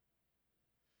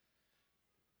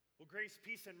Grace,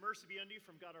 peace, and mercy be unto you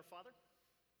from God our Father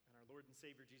and our Lord and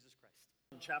Savior Jesus Christ.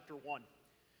 In chapter 1.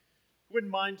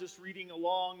 Wouldn't mind just reading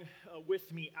along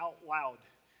with me out loud.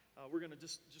 We're going to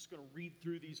just going to read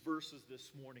through these verses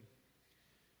this morning.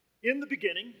 In the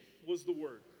beginning was the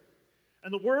Word,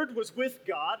 and the Word was with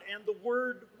God, and the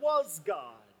Word was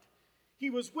God. He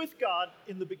was with God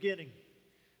in the beginning,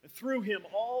 and through him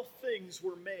all things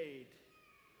were made.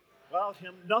 Without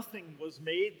him nothing was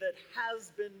made that has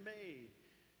been made.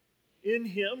 In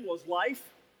him was life,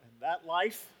 and that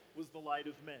life was the light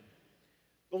of men.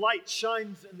 The light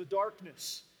shines in the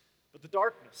darkness, but the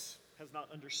darkness has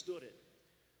not understood it.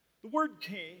 The Word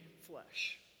came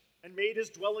flesh and made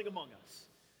his dwelling among us.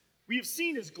 We have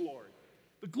seen his glory,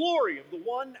 the glory of the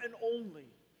one and only,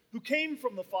 who came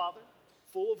from the Father,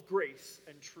 full of grace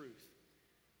and truth.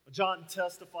 John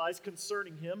testifies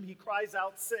concerning him. He cries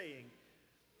out, saying,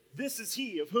 "This is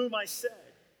he of whom I said,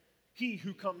 he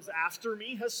who comes after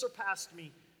me has surpassed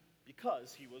me,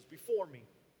 because he was before me.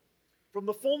 From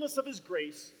the fullness of his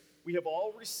grace, we have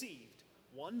all received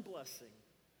one blessing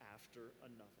after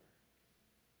another."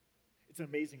 It's an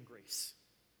amazing grace,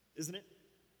 isn't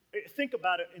it? Think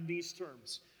about it in these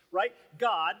terms, right?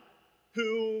 God,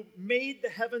 who made the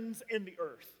heavens and the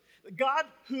earth, God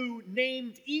who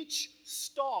named each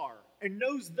star and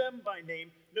knows them by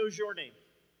name, knows your name.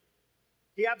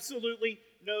 He absolutely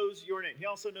knows your name. He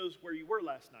also knows where you were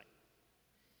last night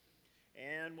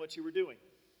and what you were doing.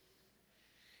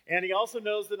 And he also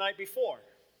knows the night before,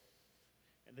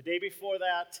 and the day before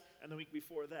that, and the week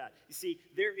before that. You see,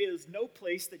 there is no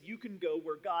place that you can go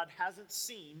where God hasn't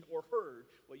seen or heard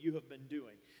what you have been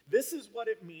doing. This is what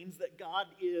it means that God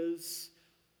is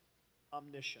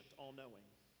omniscient, all-knowing.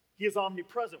 He is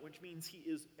omnipresent, which means he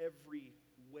is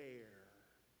everywhere.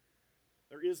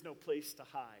 There is no place to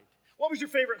hide. What was your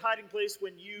favorite hiding place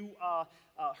when you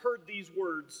heard these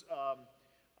words?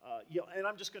 And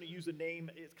I'm just going to use a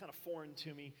name. It's kind of foreign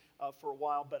to me for a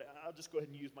while, but I'll just go ahead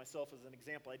and use myself as an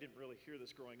example. I didn't really hear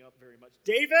this growing up very much.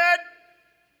 David,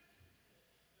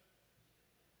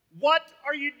 what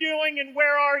are you doing and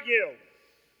where are you?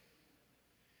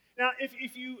 Now,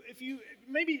 if you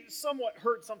maybe somewhat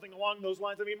heard something along those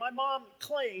lines, I mean, my mom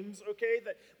claims,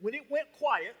 that when it went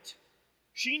quiet,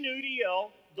 she knew to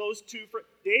yell those two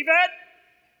phrases, "David,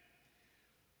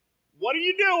 what are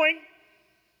you doing?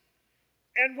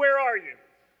 And where are you?"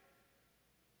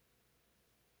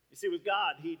 You see, with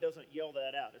God, he doesn't yell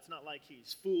that out. It's not like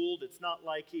he's fooled. It's not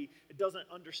like he doesn't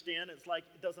understand. It's like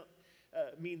it doesn't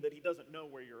mean that he doesn't know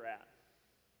where you're at.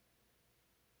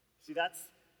 See, that's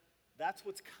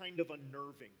what's kind of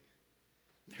unnerving.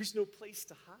 There's no place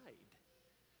to hide.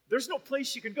 There's no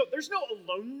place you can go. There's no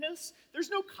aloneness. There's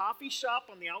no coffee shop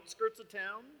on the outskirts of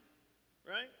town,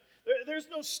 right? There's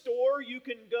no store you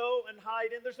can go and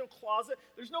hide in. There's no closet.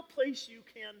 There's no place you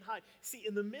can hide. See,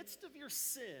 in the midst of your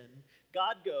sin,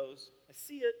 God goes, "I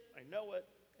see it, I know it,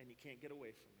 and you can't get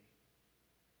away from me."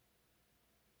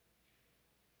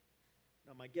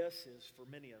 Now, my guess is for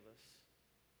many of us,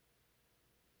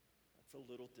 that's a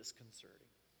little disconcerting.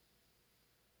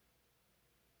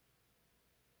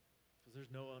 Because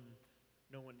there's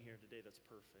no one here today that's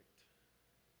perfect.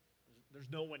 There's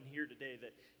no one here today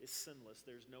that is sinless.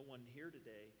 There's no one here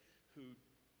today who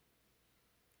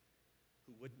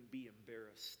wouldn't be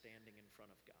embarrassed standing in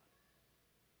front of God.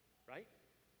 Right?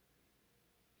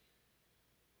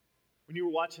 When you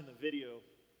were watching the video,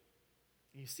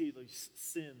 you see these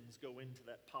sins go into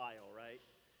that pile, right?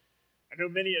 I know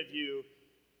many of you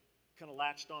kind of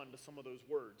latched on to some of those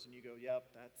words, and you go,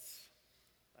 "Yep, that's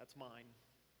mine."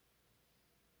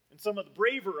 And some of the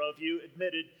braver of you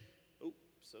admitted, "Oh,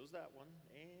 so's that one,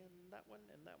 and that one,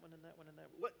 and that one, and that one, and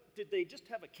that one." What, did they just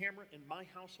have a camera in my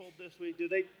household this week?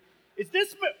 Is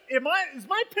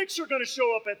my picture going to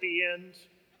show up at the end?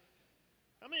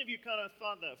 How many of you kind of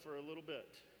thought that for a little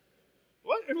bit?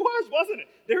 What? It was, wasn't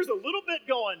it? There's a little bit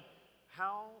going,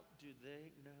 how do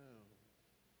they know?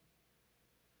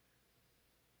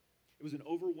 It was an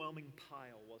overwhelming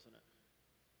pile, wasn't it?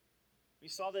 You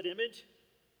saw that image?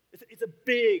 It's a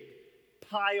big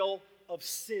pile of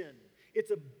sin.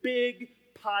 It's a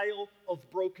big pile of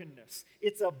brokenness.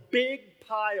 It's a big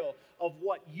pile of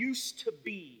what used to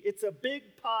be. It's a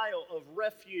big pile of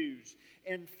refuge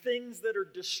and things that are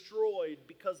destroyed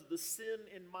because of the sin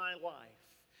in my life.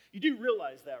 You do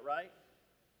realize that, right?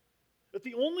 That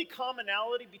the only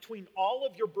commonality between all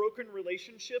of your broken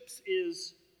relationships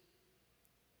is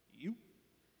you.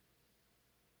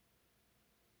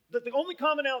 That the only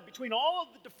commonality between all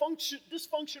of the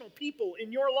dysfunctional people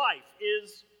in your life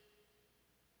is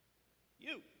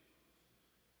you.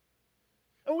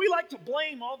 And we like to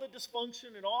blame all the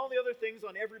dysfunction and all the other things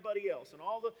on everybody else and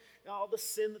all the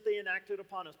sin that they enacted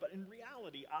upon us. But in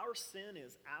reality, our sin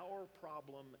is our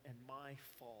problem and my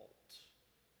fault.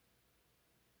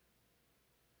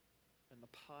 And the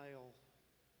pile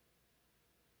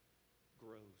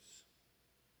grows.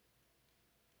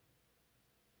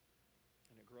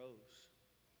 And it grows.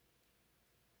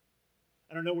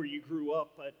 I don't know where you grew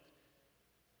up, but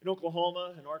in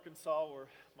Oklahoma and Arkansas, where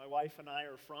my wife and I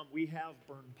are from, we have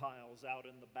burn piles out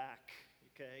in the back,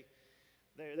 okay?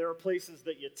 There are places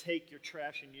that you take your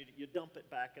trash and you dump it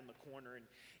back in the corner.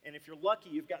 And if you're lucky,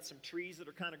 you've got some trees that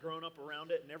are kind of grown up around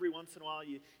it, and every once in a while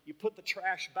you put the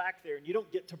trash back there, and you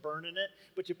don't get to burning it,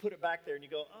 but you put it back there and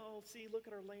you go, oh, see, look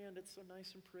at our land, it's so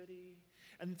nice and pretty.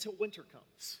 And until winter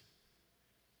comes.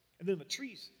 And then the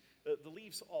trees, the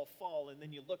leaves all fall, and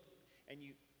then you look and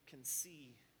you can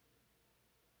see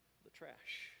the trash.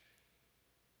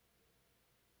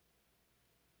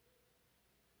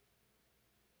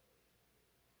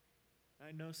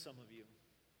 I know some of you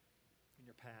in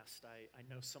your past. I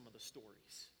know some of the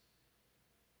stories.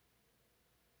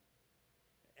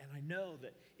 And I know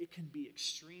that it can be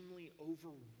extremely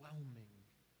overwhelming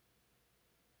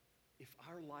if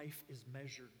our life is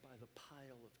measured by the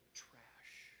pile of trash.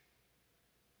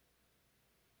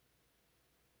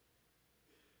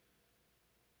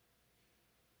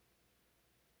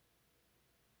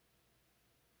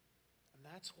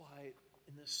 And that's why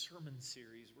in this sermon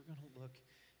series, we're going to look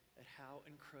at how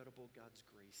incredible God's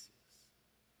grace is.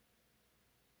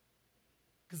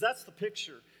 Because that's the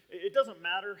picture. It doesn't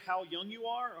matter how young you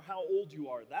are or how old you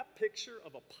are. That picture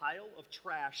of a pile of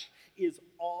trash is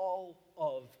all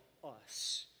of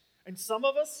us. And some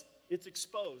of us, it's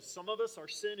exposed. Some of us, our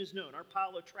sin is known. Our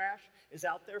pile of trash is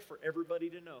out there for everybody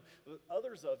to know. But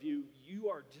others of you, you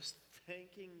are just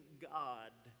thanking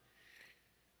God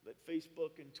that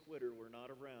Facebook and Twitter were not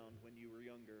around when you were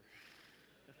younger.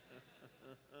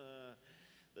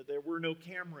 That there were no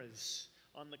cameras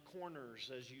on the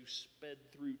corners as you sped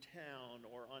through town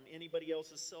or on anybody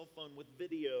else's cell phone with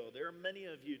video. There are many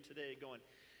of you today going,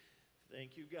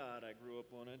 thank you, God, I grew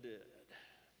up when I did.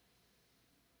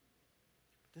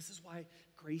 This is why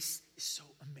grace is so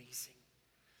amazing.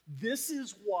 This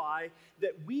is why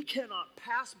that we cannot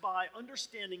pass by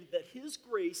understanding that His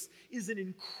grace is an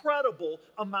incredible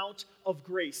amount of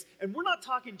grace. And we're not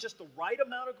talking just the right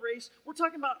amount of grace. We're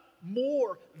talking about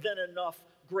more than enough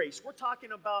grace. We're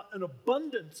talking about an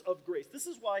abundance of grace. This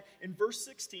is why in verse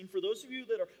 16, for those of you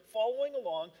that are following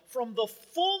along, from the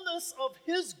fullness of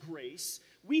His grace,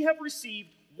 we have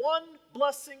received one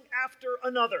blessing after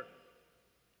another.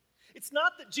 It's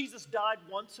not that Jesus died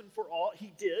once and for all.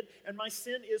 He did, and my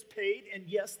sin is paid, and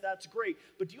yes, that's great.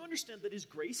 But do you understand that His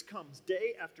grace comes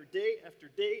day after day after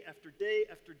day after day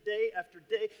after day after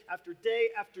day after day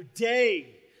after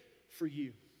day for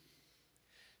you?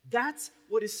 That's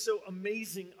what is so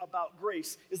amazing about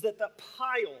grace, is that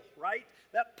pile, right?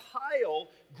 That pile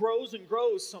grows and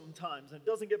grows sometimes, and it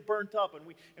doesn't get burnt up,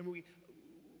 and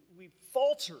we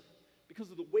falter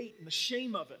because of the weight and the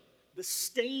shame of it, the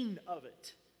stain of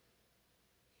it.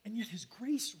 And yet His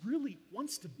grace really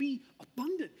wants to be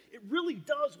abundant. It really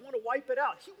does want to wipe it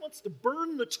out. He wants to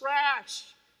burn the trash.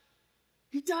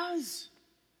 He does.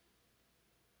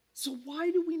 So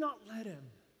why do we not let Him?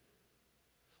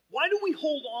 Why do we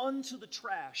hold on to the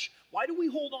trash? Why do we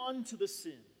hold on to the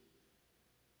sin?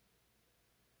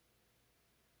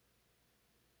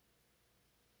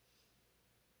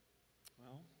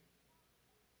 Well,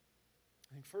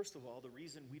 I think first of all, the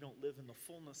reason we don't live in the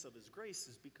fullness of His grace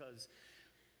is because,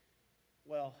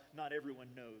 well, not everyone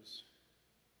knows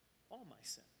all my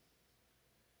sin.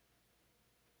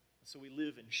 So we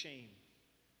live in shame,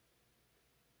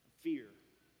 fear.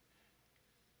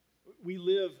 We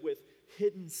live with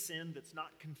hidden sin that's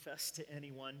not confessed to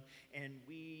anyone, and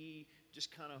we just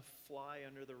kind of fly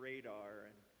under the radar,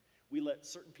 and we let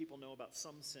certain people know about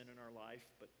some sin in our life,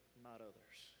 but not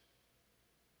others.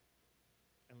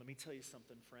 And let me tell you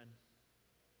something, friend.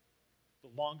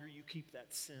 The longer you keep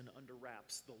that sin under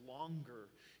wraps, the longer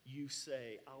you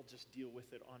say, I'll just deal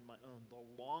with it on my own,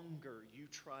 the longer you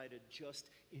try to just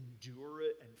endure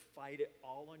it and fight it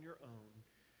all on your own,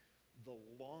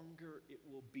 the longer it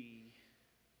will be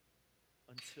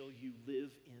until you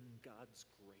live in God's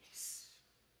grace.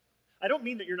 I don't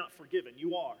mean that you're not forgiven.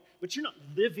 You are. But you're not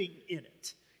living in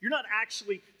it. You're not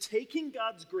actually taking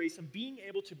God's grace and being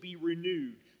able to be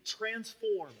renewed,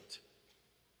 transformed.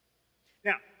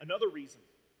 Now, another reason.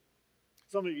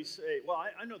 Some of you say, well,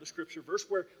 I know the scripture verse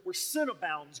where sin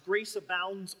abounds, grace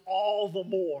abounds all the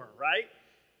more, right?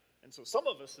 And so some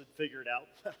of us had figured out,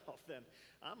 well, then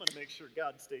I'm going to make sure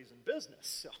God stays in business.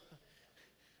 So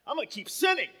I'm going to keep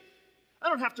sinning. I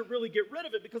don't have to really get rid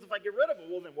of it, because if I get rid of it,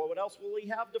 well, then what else will he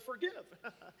have to forgive?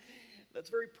 That's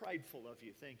very prideful of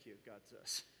you. Thank you, God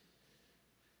says.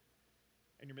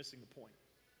 And you're missing the point.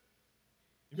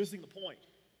 You're missing the point.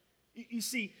 You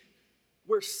see,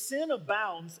 where sin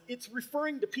abounds, it's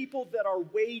referring to people that are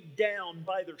weighed down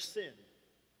by their sin.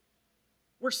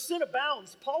 Where sin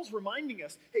abounds, Paul's reminding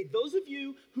us, hey, those of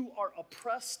you who are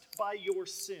oppressed by your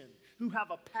sin, who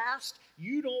have a past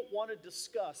you don't want to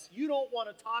discuss, you don't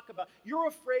want to talk about, you're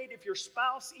afraid if your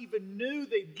spouse even knew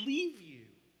they'd leave you,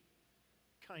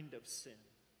 kind of sin.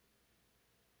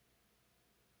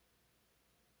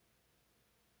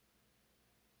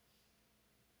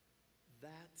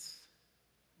 That's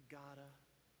gotta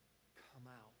come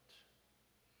out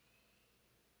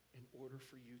in order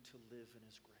for you to live in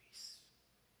His grace.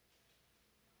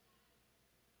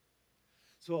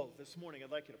 So this morning, I'd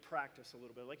like you to practice a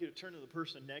little bit. I'd like you to turn to the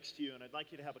person next to you, and I'd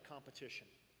like you to have a competition.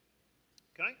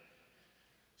 Okay?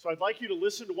 So I'd like you to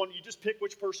listen to one. You just pick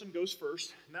which person goes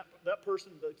first. And that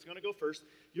person that's going to go first,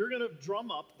 you're going to drum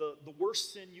up the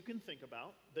worst sin you can think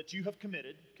about that you have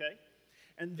committed, okay?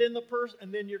 And then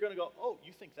then you're going to go, oh,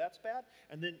 you think that's bad?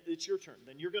 And then it's your turn.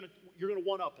 Then you're going to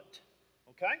one-up it,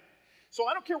 okay? So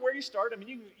I don't care where you start. I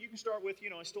mean, you can start with,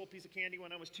 I stole a piece of candy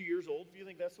when I was 2 years old. If you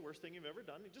think that's the worst thing you've ever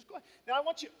done, just go ahead. Now I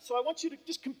want you to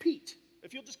just compete.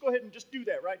 If you'll just go ahead and just do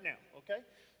that right now, okay?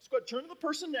 Just go ahead, turn to the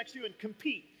person next to you and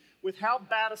compete with how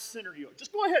bad a sinner you are.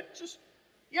 Just go ahead.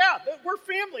 We're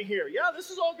family here. Yeah, this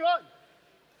is all good.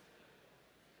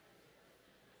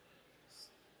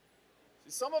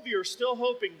 See, some of you are still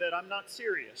hoping that I'm not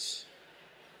serious.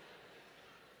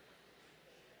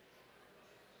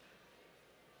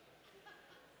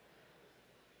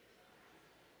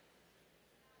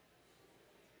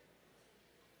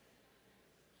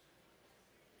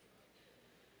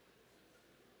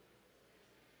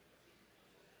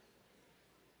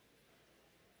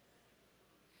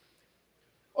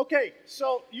 Okay,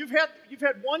 so you've had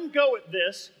one go at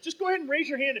this. Just go ahead and raise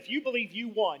your hand if you believe you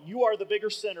won. You are the bigger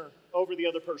sinner over the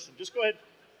other person. Just go ahead.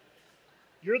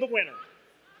 You're the winner.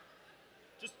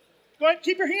 Just go ahead and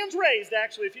keep your hands raised,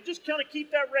 actually. If you just kind of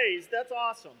keep that raised, that's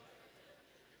awesome.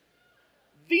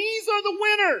 These are the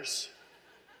winners.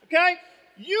 Okay?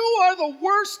 You are the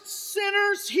worst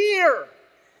sinners here.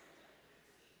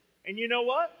 And you know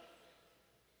what?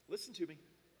 Listen to me.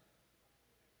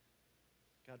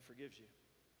 God forgives you.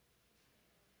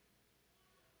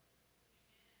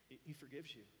 He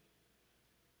forgives you.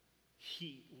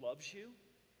 He loves you.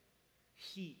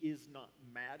 He is not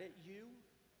mad at you.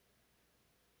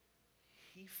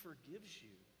 He forgives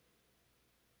you.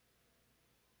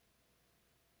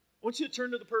 I want you to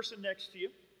turn to the person next to you,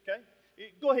 okay?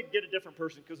 Go ahead and get a different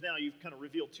person, because now you've kind of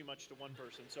revealed too much to one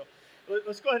person. So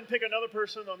let's go ahead and pick another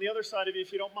person on the other side of you,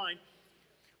 if you don't mind.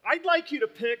 I'd like you to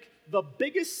pick the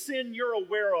biggest sin you're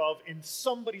aware of in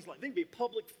somebody's life. They can be a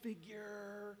public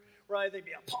figure, right? They can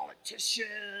be a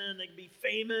politician. They can be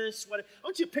famous. Whatever. I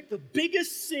want you to pick the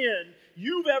biggest sin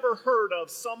you've ever heard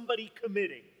of somebody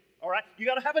committing. All right? You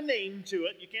got to have a name to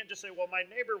it. You can't just say, well, my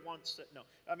neighbor once said. No.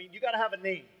 I mean, you got to have a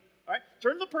name. All right?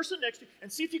 Turn to the person next to you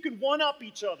and see if you can one-up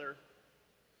each other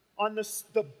on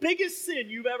the biggest sin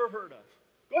you've ever heard of.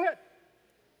 Go ahead.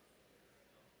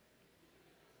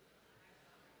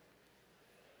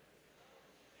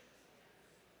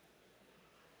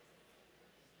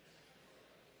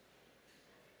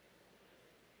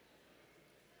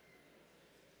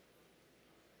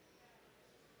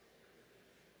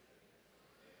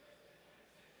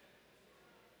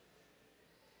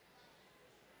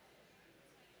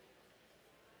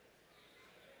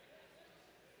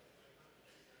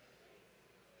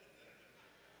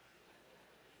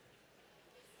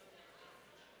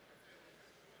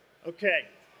 Okay.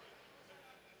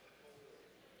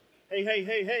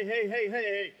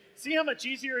 Hey. See how much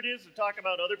easier it is to talk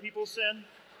about other people's sin?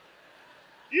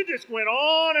 You just went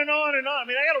on and on and on. I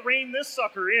mean, I got to rein this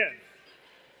sucker in.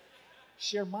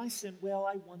 Share my sin. Well,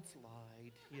 I once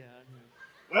lied. Yeah.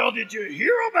 Well, did you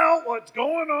hear about what's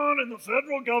going on in the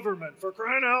federal government, for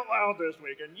crying out loud, this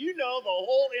week? And you know the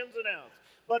whole ins and outs.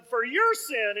 But for your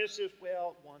sin, it's just,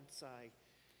 well, once I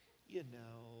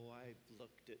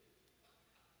looked at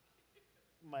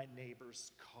my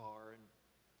neighbor's car and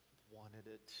wanted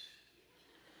it.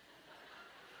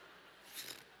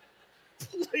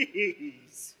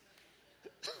 Please.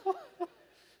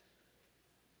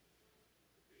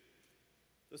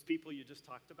 Those people you just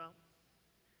talked about,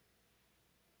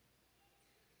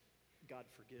 God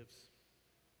forgives.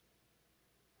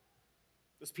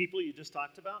 Those people you just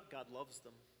talked about, God loves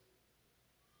them.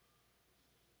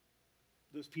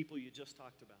 Those people you just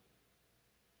talked about,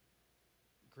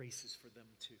 grace is for them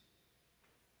too.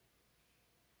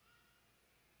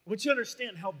 I want you to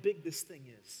understand how big this thing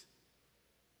is.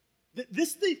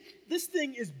 This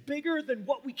thing is bigger than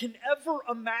what we can ever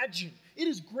imagine. It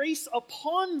is grace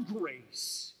upon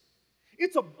grace.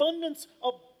 It's abundance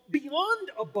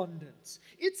beyond abundance.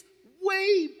 It's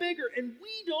way bigger, and we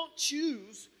don't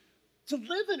choose to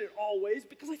live in it always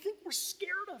because I think we're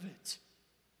scared of it.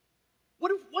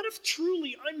 What if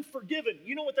truly I'm forgiven?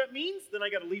 You know what that means? Then I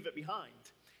got to leave it behind.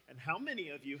 And how many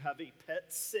of you have a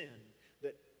pet sin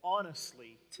that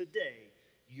honestly today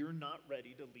you're not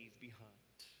ready to leave behind?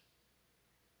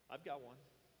 I've got one.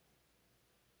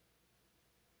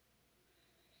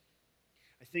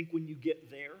 I think when you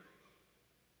get there,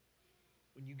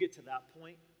 when you get to that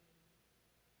point,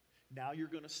 now you're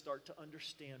going to start to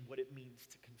understand what it means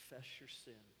to confess your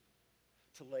sin,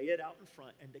 to lay it out in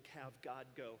front, and to have God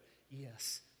go,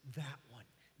 yes, that one.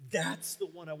 That's the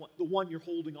one I want, the one you're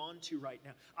holding on to right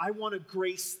now. I want to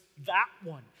grace that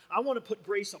one. I want to put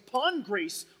grace upon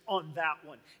grace on that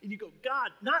one. And you go,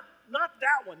 God, not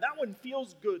that one. That one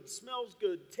feels good, smells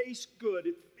good, tastes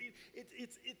good.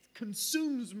 It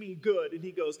consumes me good. And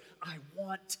he goes, I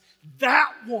want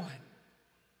that one.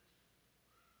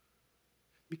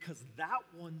 Because that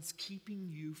one's keeping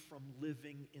you from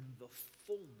living in the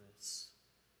fullness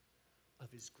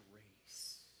of his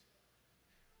grace.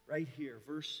 Right here,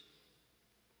 verse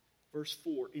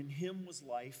 4. In him was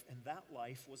life, and that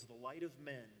life was the light of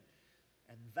men.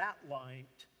 And that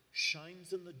light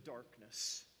shines in the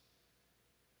darkness,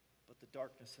 but the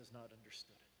darkness has not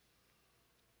understood it.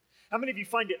 How many of you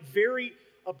find it very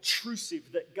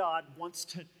obtrusive that God wants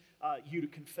you to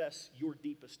confess your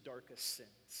deepest, darkest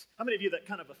sins? How many of you that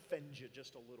kind of offends you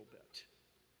just a little bit?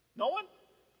 No one?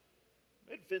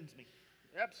 It offends me.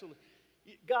 Absolutely.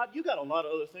 God, you got a lot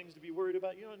of other things to be worried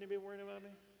about. You don't need to be worried about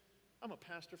me. I'm a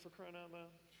pastor, for crying out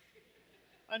loud.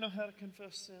 I know how to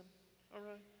confess sin. All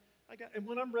right? And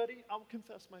when I'm ready, I'll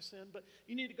confess my sin. But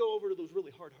you need to go over to those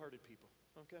really hard-hearted people,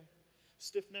 okay?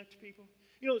 Stiff-necked people.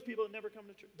 You know those people that never come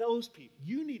to church? Those people.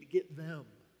 You need to get them,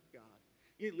 God.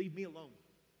 You need to leave me alone.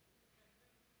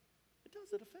 It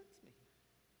does. It offends me.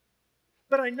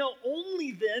 But I know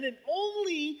only then and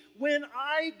only when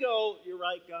I go, you're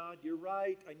right, God, you're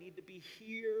right, I need to be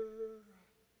here.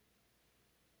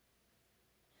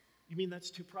 You mean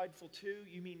that's too prideful too?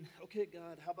 You mean, okay,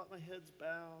 God, how about my head's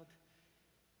bowed?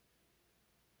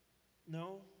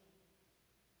 No.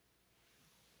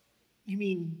 You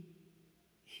mean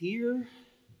here?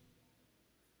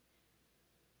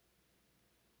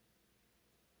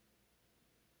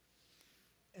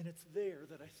 And it's there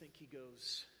that I think he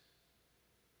goes,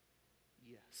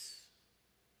 yes.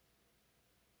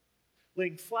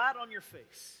 Laying flat on your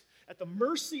face, at the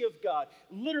mercy of God,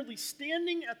 literally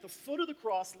standing at the foot of the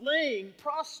cross, laying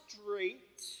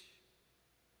prostrate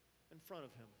in front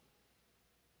of him.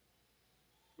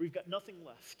 We've got nothing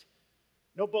left,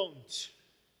 no bones.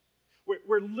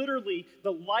 Where literally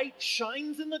the light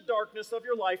shines in the darkness of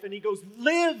your life and he goes,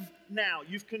 live now.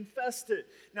 You've confessed it.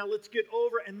 Now let's get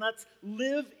over and let's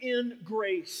live in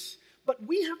grace. But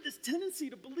we have this tendency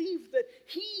to believe that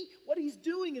what he's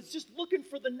doing is just looking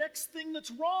for the next thing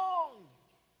that's wrong.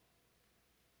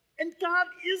 And God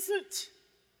isn't.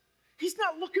 He's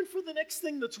not looking for the next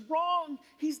thing that's wrong.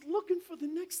 He's looking for the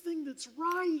next thing that's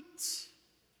right.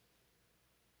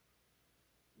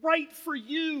 Right for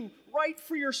you, right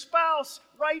for your spouse,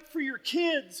 right for your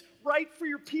kids, right for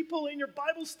your people in your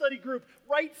Bible study group,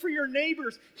 right for your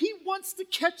neighbors. He wants to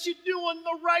catch you doing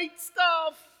the right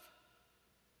stuff.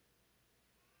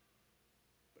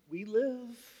 But we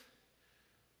live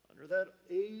under that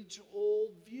age-old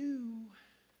view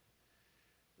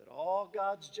that all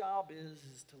God's job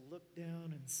is to look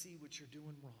down and see what you're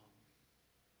doing wrong.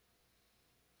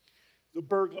 The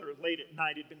burglar late at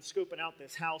night had been scoping out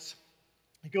this house.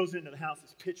 He goes into the house,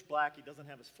 it's pitch black, he doesn't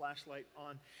have his flashlight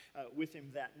on with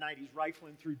him that night. He's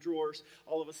rifling through drawers.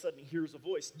 All of a sudden he hears a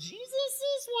voice, Jesus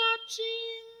is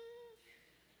watching.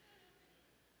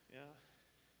 Yeah.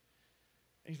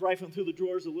 And he's rifling through the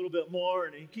drawers a little bit more,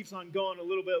 and he keeps on going a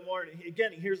little bit more, and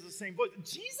again he hears the same voice,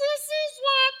 Jesus is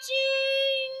watching.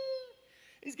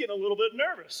 He's getting a little bit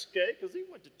nervous, okay, because he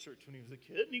went to church when he was a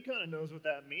kid, and he kind of knows what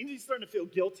that means. He's starting to feel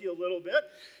guilty a little bit.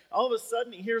 All of a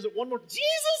sudden, he hears it one more, Jesus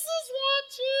is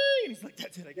watching! And he's like,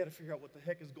 that's it, I got to figure out what the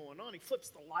heck is going on. He flips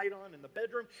the light on in the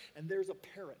bedroom, and there's a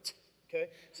parrot, okay,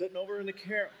 sitting over in the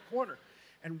corner.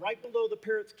 And right below the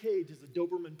parrot's cage is a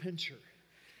Doberman Pinscher.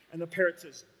 And the parrot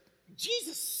says,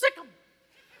 Jesus, sick him!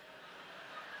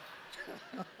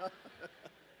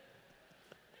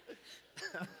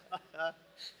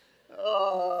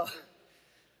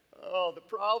 The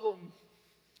problem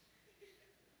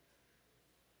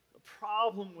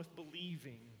problem with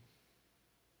believing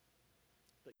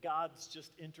that God's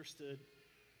just interested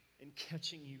in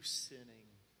catching you sinning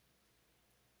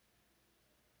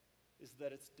is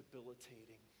that it's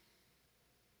debilitating.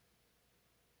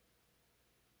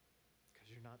 Because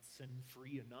you're not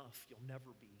sin-free enough. You'll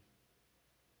never be.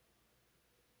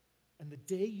 And the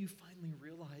day you finally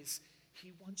realize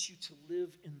He wants you to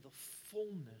live in the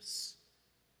fullness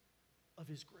of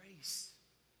His grace,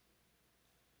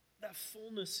 that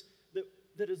fullness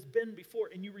that has been before,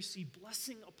 and you receive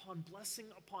blessing upon blessing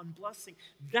upon blessing,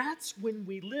 that's when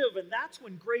we live, and that's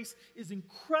when grace is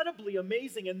incredibly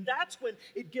amazing, and that's when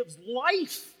it gives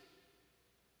life.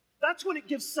 That's when it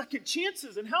gives second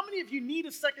chances. And how many of you need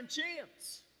a second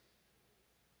chance?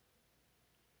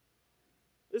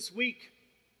 This week,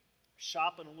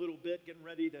 shopping a little bit, getting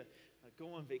ready to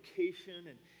go on vacation,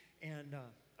 and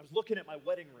I was looking at my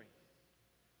wedding ring.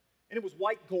 And it was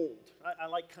white gold. I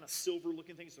like kind of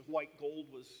silver-looking things. So white gold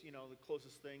was, the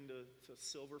closest thing to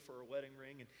silver for a wedding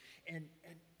ring. And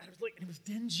I was looking, and it was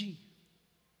dingy.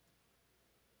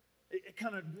 It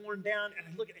kind of worn down, and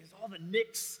I look at it, it's all the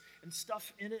nicks and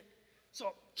stuff in it.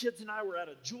 So kids and I were at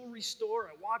a jewelry store.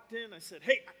 I walked in. I said,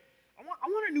 hey, I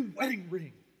want a new wedding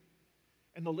ring.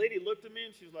 And the lady looked at me,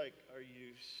 and she was like, are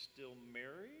you still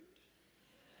married?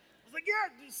 I was like,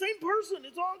 yeah, the same person.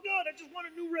 It's all good. I just want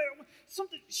a new ring.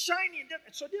 Something shiny and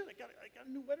different. So I did. I got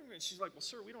a new wedding ring. She's like, well,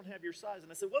 sir, we don't have your size.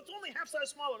 And I said, well, it's only half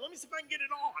size smaller. Let me see if I can get it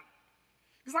on.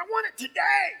 Because I want it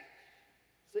today.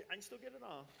 So I can still get it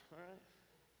on. All right.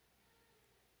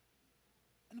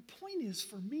 And the point is,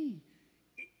 for me,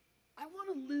 I want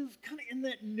to live kind of in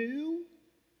that new.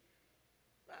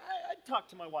 I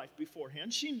talked to my wife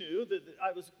beforehand. She knew that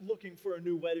I was looking for a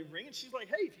new wedding ring. And she's like,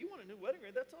 hey, if you want a new wedding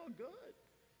ring, that's all good.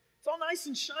 It's all nice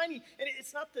and shiny, and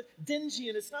it's not the dingy,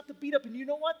 and it's not the beat up. And you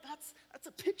know what? That's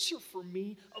a picture for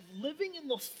me of living in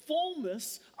the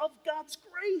fullness of God's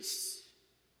grace.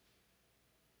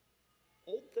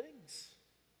 Old things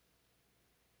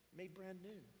made brand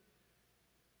new.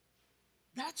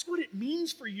 That's what it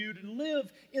means for you to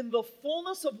live in the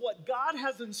fullness of what God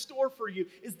has in store for you,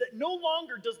 is that no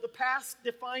longer does the past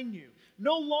define you.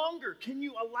 No longer can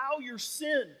you allow your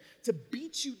sin to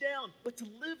beat you down, but to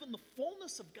live in the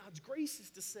fullness of God's grace is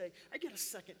to say, I get a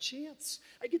second chance.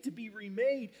 I get to be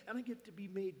remade, and I get to be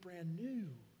made brand new.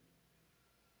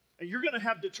 And you're going to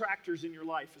have detractors in your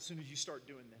life as soon as you start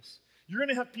doing this. You're going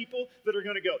to have people that are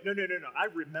going to go, no, I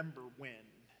remember when.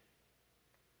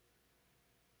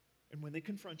 And when they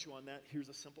confront you on that, here's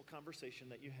a simple conversation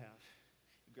that you have.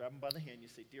 You grab them by the hand, you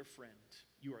say, dear friend,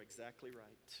 you are exactly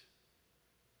right.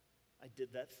 I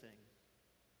did that thing,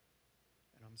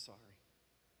 and I'm sorry.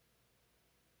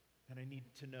 And I need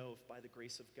to know if by the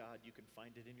grace of God you can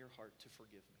find it in your heart to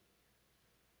forgive me.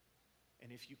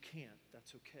 And if you can't,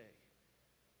 that's okay.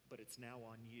 But it's now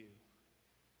on you.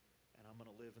 And I'm going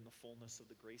to live in the fullness of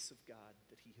the grace of God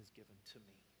that He has given to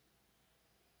me.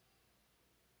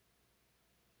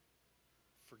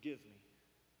 Forgive me.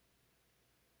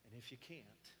 And if you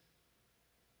can't,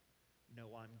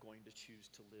 know I'm going to choose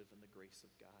to live in the grace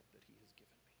of God that He has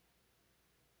given me.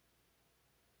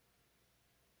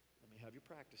 Let me have you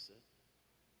practice it.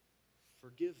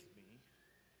 Forgive me.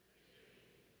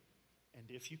 And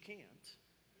if you can't,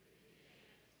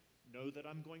 know that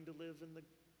I'm going to live in the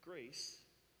grace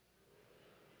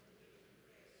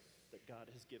that God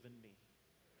has given me.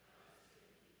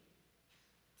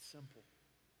 It's simple.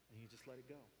 And you just let it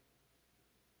go.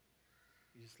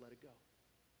 You just let it go.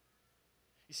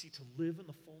 You see, to live in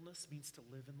the fullness means to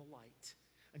live in the light.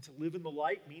 And to live in the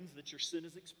light means that your sin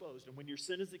is exposed. And when your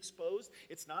sin is exposed,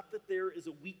 it's not that there is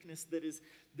a weakness that is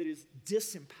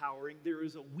disempowering. There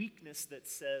is a weakness that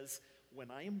says,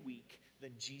 when I am weak,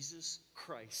 then Jesus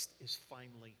Christ is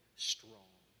finally strong.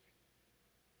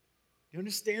 You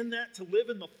understand that? To live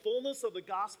in the fullness of the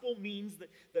gospel means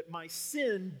that my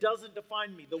sin doesn't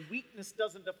define me. The weakness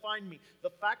doesn't define me. The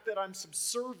fact that I'm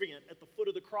subservient at the foot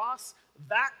of the cross,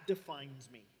 that defines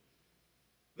me.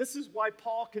 This is why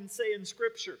Paul can say in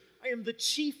Scripture, I am the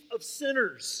chief of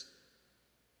sinners.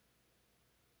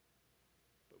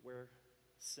 But where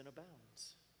sin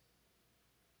abounds,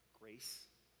 grace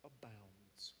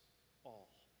abounds all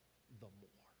the more.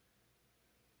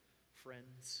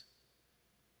 Friends,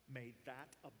 may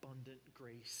that abundant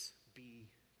grace be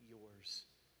yours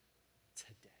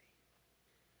today.